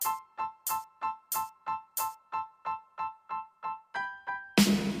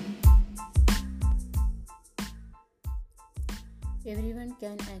Everyone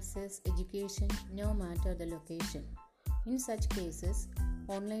can access education no matter the location. In such cases,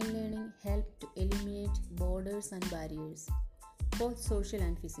 online learning helps to eliminate borders and barriers, both social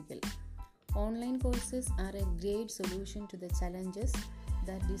and physical. Online courses are a great solution to the challenges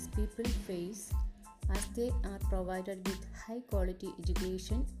that these people face as they are provided with high quality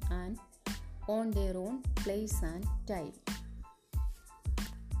education and on their own place and time.